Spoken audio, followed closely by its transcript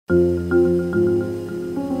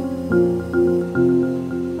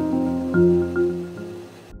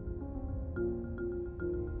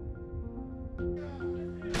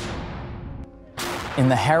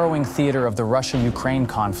harrowing theater of the Russia-Ukraine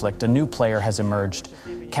conflict, a new player has emerged,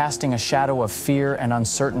 casting a shadow of fear and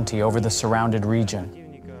uncertainty over the surrounded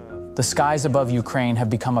region. The skies above Ukraine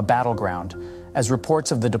have become a battleground, as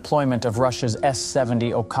reports of the deployment of Russia's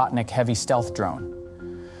S-70 Okhotnik heavy stealth drone.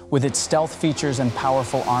 With its stealth features and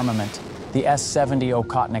powerful armament, the S-70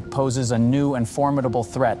 Okhotnik poses a new and formidable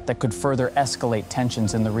threat that could further escalate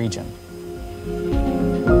tensions in the region.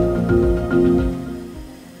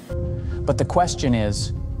 But the question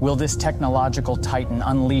is, will this technological titan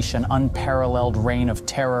unleash an unparalleled reign of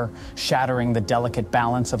terror, shattering the delicate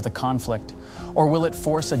balance of the conflict? Or will it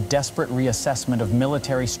force a desperate reassessment of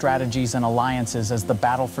military strategies and alliances as the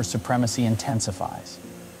battle for supremacy intensifies?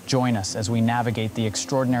 Join us as we navigate the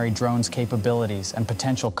extraordinary drone's capabilities and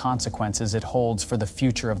potential consequences it holds for the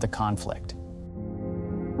future of the conflict.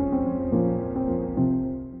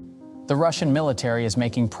 The Russian military is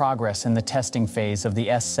making progress in the testing phase of the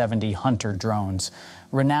S-70 Hunter drones,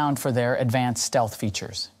 renowned for their advanced stealth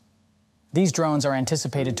features. These drones are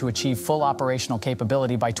anticipated to achieve full operational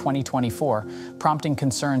capability by 2024, prompting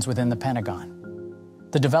concerns within the Pentagon.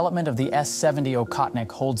 The development of the S-70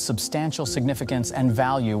 Okhotnik holds substantial significance and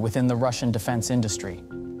value within the Russian defense industry.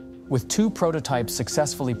 With 2 prototypes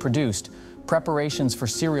successfully produced, preparations for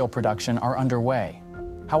serial production are underway.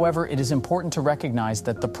 However, it is important to recognize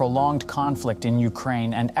that the prolonged conflict in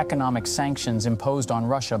Ukraine and economic sanctions imposed on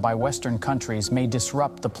Russia by Western countries may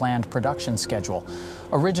disrupt the planned production schedule,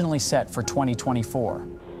 originally set for 2024.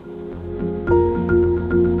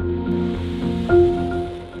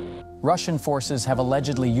 Russian forces have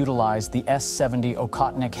allegedly utilized the S-70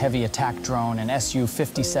 Okhotnik heavy attack drone and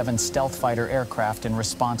Su-57 stealth fighter aircraft in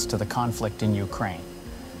response to the conflict in Ukraine.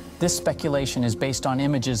 This speculation is based on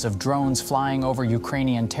images of drones flying over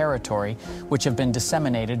Ukrainian territory, which have been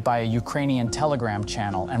disseminated by a Ukrainian Telegram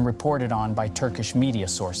channel and reported on by Turkish media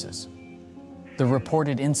sources. The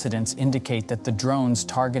reported incidents indicate that the drones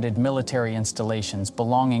targeted military installations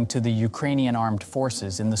belonging to the Ukrainian armed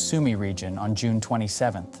forces in the Sumy region on June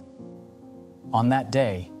 27th. On that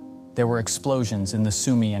day, there were explosions in the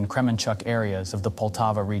Sumy and Kremenchuk areas of the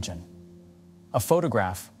Poltava region. A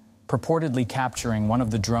photograph, purportedly capturing one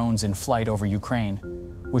of the drones in flight over Ukraine,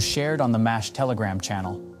 was shared on the MASH Telegram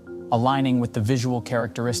channel, aligning with the visual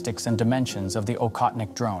characteristics and dimensions of the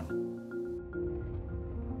Okhotnik drone.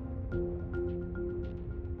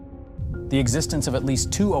 The existence of at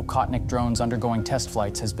least 2 Okhotnik drones undergoing test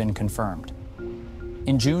flights has been confirmed.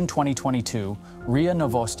 In June 2022, RIA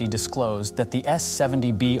Novosti disclosed that the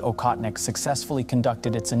S-70B Okhotnik successfully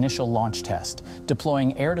conducted its initial launch test,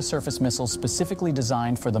 deploying air-to-surface missiles specifically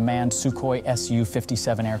designed for the manned Sukhoi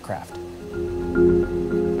Su-57 aircraft.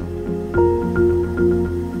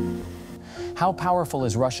 How powerful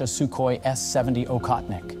is Russia's Sukhoi S-70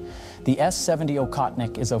 Okhotnik? The S-70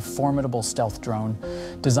 Okhotnik is a formidable stealth drone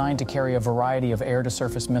designed to carry a variety of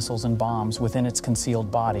air-to-surface missiles and bombs within its concealed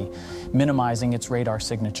body, minimizing its radar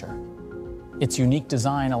signature. Its unique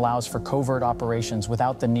design allows for covert operations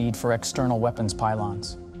without the need for external weapons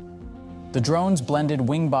pylons. The drone's blended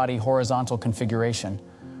wing-body horizontal configuration,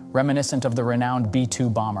 reminiscent of the renowned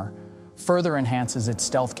B-2 bomber, further enhances its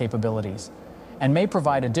stealth capabilities and may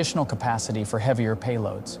provide additional capacity for heavier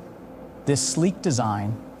payloads. This sleek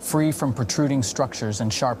design, free from protruding structures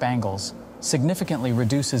and sharp angles, significantly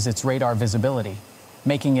reduces its radar visibility,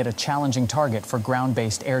 making it a challenging target for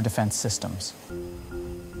ground-based air defense systems.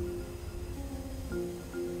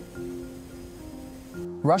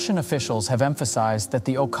 Russian officials have emphasized that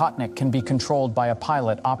the Okhotnik can be controlled by a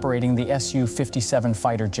pilot operating the Su-57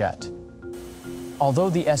 fighter jet.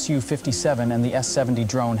 Although the Su-57 and the S-70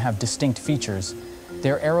 drone have distinct features,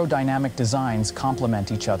 their aerodynamic designs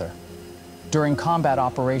complement each other. During combat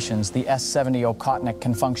operations, the S-70 Okhotnik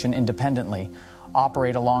can function independently,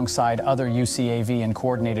 operate alongside other UCAV and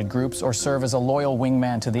coordinated groups, or serve as a loyal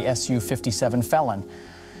wingman to the Su-57 Felon.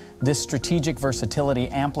 This strategic versatility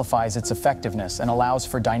amplifies its effectiveness and allows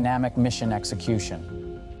for dynamic mission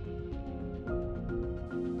execution.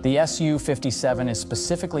 The Su-57 is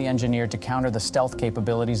specifically engineered to counter the stealth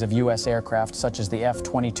capabilities of U.S. aircraft such as the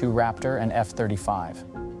F-22 Raptor and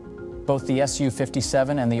F-35. Both the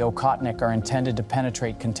Su-57 and the Okhotnik are intended to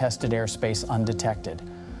penetrate contested airspace undetected.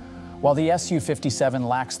 While the Su-57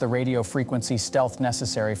 lacks the radio frequency stealth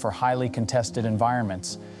necessary for highly contested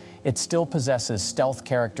environments, it still possesses stealth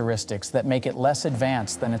characteristics that make it less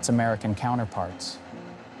advanced than its American counterparts.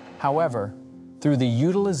 However, through the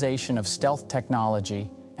utilization of stealth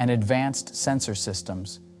technology and advanced sensor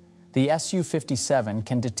systems, the Su-57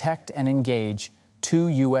 can detect and engage 2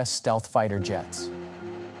 U.S. stealth fighter jets.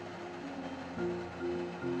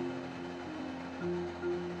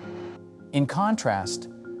 In contrast,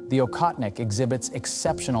 the Okhotnik exhibits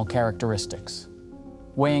exceptional characteristics.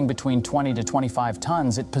 Weighing between 20 to 25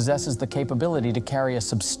 tons, it possesses the capability to carry a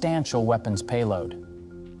substantial weapons payload.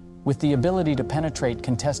 With the ability to penetrate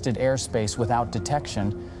contested airspace without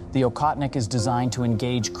detection, the Okhotnik is designed to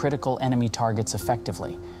engage critical enemy targets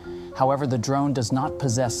effectively. However, the drone does not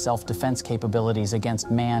possess self-defense capabilities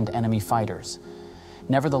against manned enemy fighters.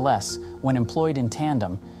 Nevertheless, when employed in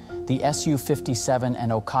tandem, the Su-57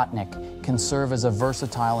 and Okhotnik can serve as a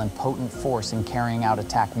versatile and potent force in carrying out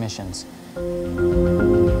attack missions.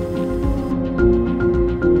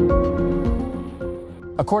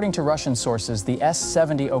 According to Russian sources, the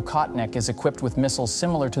S-70 Okhotnik is equipped with missiles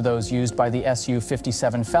similar to those used by the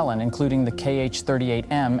Su-57 Felon, including the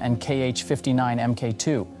Kh-38M and Kh-59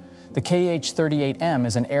 Mk2. The Kh-38M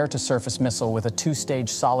is an air-to-surface missile with a two-stage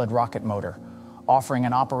solid rocket motor, offering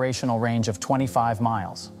an operational range of 25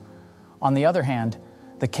 miles. On the other hand,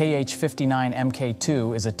 the Kh-59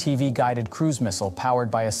 Mk2 is a TV-guided cruise missile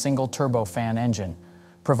powered by a single turbofan engine,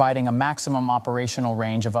 providing a maximum operational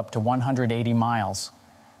range of up to 180 miles.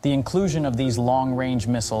 The inclusion of these long-range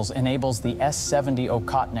missiles enables the S-70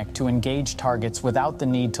 Okhotnik to engage targets without the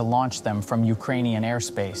need to launch them from Ukrainian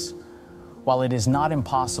airspace. While it is not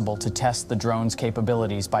impossible to test the drone's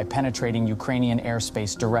capabilities by penetrating Ukrainian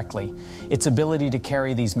airspace directly, its ability to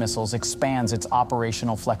carry these missiles expands its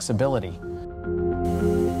operational flexibility.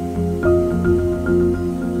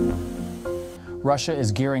 Russia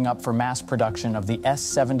is gearing up for mass production of the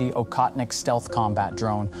S-70 Okhotnik stealth combat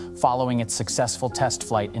drone following its successful test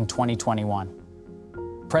flight in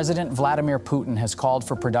 2021. President Vladimir Putin has called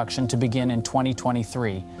for production to begin in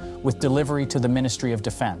 2023, with delivery to the Ministry of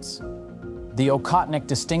Defense. The Okhotnik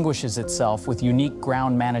distinguishes itself with unique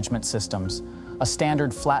ground management systems, a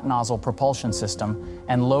standard flat nozzle propulsion system,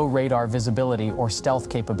 and low radar visibility or stealth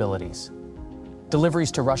capabilities.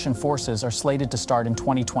 Deliveries to Russian forces are slated to start in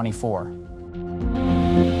 2024.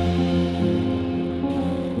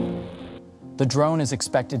 The drone is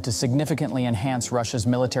expected to significantly enhance Russia's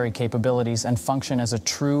military capabilities and function as a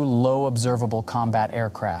true low observable combat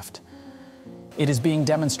aircraft. It is being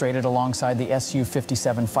demonstrated alongside the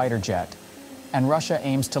Su-57 fighter jet, and Russia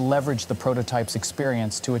aims to leverage the prototype's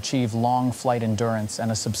experience to achieve long flight endurance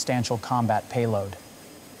and a substantial combat payload.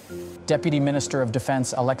 Deputy Minister of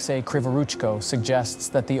Defense Alexei Krivoruchko suggests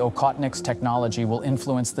that the Okhotnik's technology will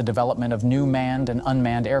influence the development of new manned and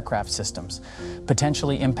unmanned aircraft systems,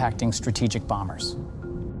 potentially impacting strategic bombers.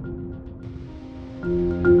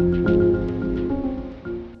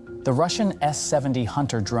 The Russian S-70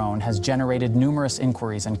 Hunter drone has generated numerous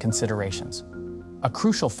inquiries and considerations. A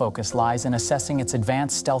crucial focus lies in assessing its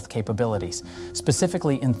advanced stealth capabilities,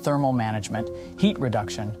 specifically in thermal management, heat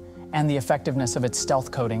reduction, and the effectiveness of its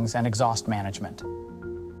stealth coatings and exhaust management.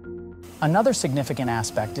 Another significant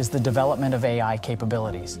aspect is the development of AI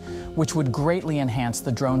capabilities, which would greatly enhance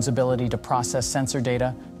the drone's ability to process sensor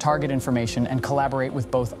data, target information, and collaborate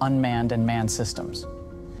with both unmanned and manned systems.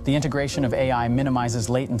 The integration of AI minimizes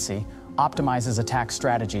latency, optimizes attack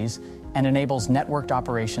strategies, and enables networked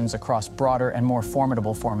operations across broader and more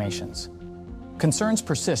formidable formations. Concerns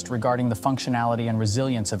persist regarding the functionality and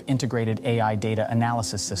resilience of integrated AI data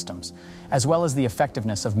analysis systems, as well as the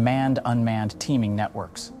effectiveness of manned-unmanned teaming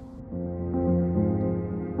networks.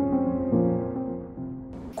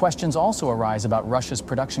 Questions also arise about Russia's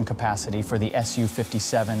production capacity for the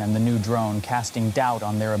Su-57 and the new drone, casting doubt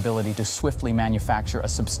on their ability to swiftly manufacture a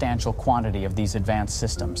substantial quantity of these advanced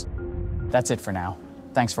systems. That's it for now.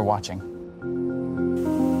 Thanks for watching.